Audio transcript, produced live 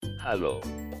Halo,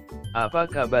 apa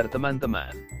kabar teman-teman?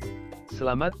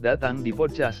 Selamat datang di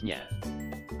podcastnya.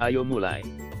 Ayo mulai.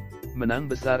 Menang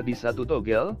besar di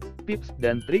Satutogel, tips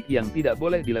dan trik yang tidak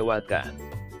boleh dilewatkan.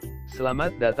 Selamat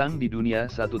datang di dunia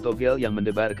Satutogel yang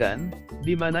mendebarkan,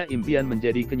 di mana impian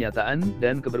menjadi kenyataan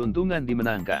dan keberuntungan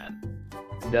dimenangkan.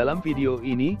 Dalam video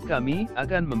ini, kami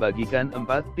akan membagikan 4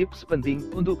 tips penting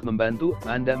untuk membantu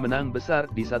Anda menang besar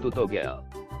di Satutogel.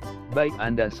 Baik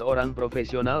Anda seorang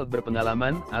profesional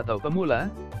berpengalaman atau pemula,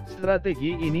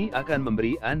 strategi ini akan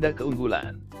memberi Anda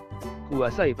keunggulan.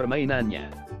 Kuasai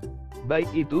permainannya. Baik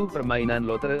itu permainan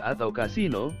lotre atau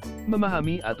kasino,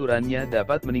 memahami aturannya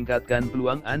dapat meningkatkan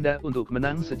peluang Anda untuk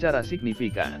menang secara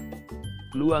signifikan.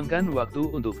 Luangkan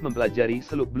waktu untuk mempelajari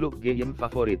seluk-beluk game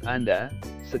favorit Anda,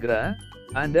 segera,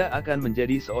 Anda akan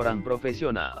menjadi seorang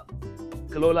profesional.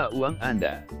 Kelola uang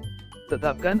Anda.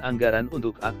 Tetapkan anggaran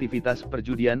untuk aktivitas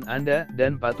perjudian Anda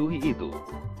dan patuhi itu.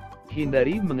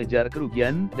 Hindari mengejar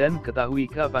kerugian dan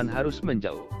ketahui kapan harus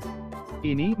menjauh.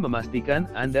 Ini memastikan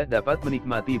Anda dapat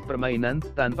menikmati permainan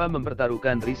tanpa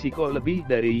mempertaruhkan risiko lebih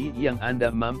dari yang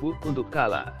Anda mampu untuk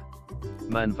kalah.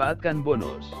 Manfaatkan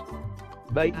bonus.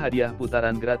 Baik hadiah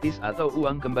putaran gratis atau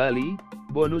uang kembali,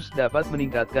 bonus dapat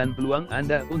meningkatkan peluang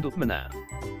Anda untuk menang.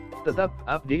 Tetap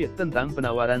update tentang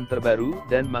penawaran terbaru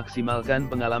dan maksimalkan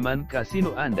pengalaman kasino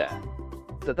Anda.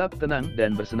 Tetap tenang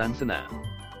dan bersenang-senang.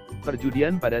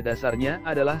 Perjudian pada dasarnya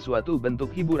adalah suatu bentuk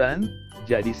hiburan,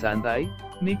 jadi santai,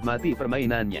 nikmati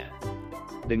permainannya.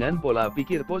 Dengan pola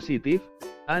pikir positif,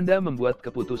 Anda membuat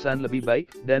keputusan lebih baik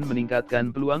dan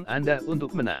meningkatkan peluang Anda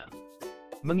untuk menang.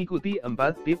 Mengikuti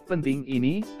 4 tips penting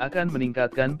ini akan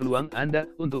meningkatkan peluang Anda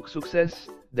untuk sukses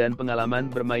dan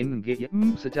pengalaman bermain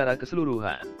game secara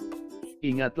keseluruhan.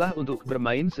 Ingatlah untuk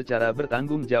bermain secara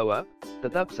bertanggung jawab,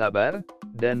 tetap sabar,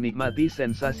 dan nikmati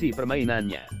sensasi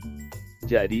permainannya.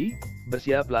 Jadi,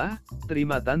 bersiaplah,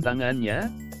 terima tantangannya,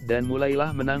 dan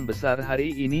mulailah menang besar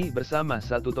hari ini bersama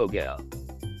Satutogel.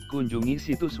 Kunjungi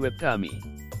situs web kami,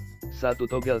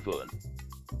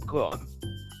 satutogelphone.com.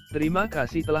 Terima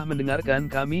kasih telah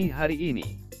mendengarkan kami hari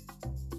ini.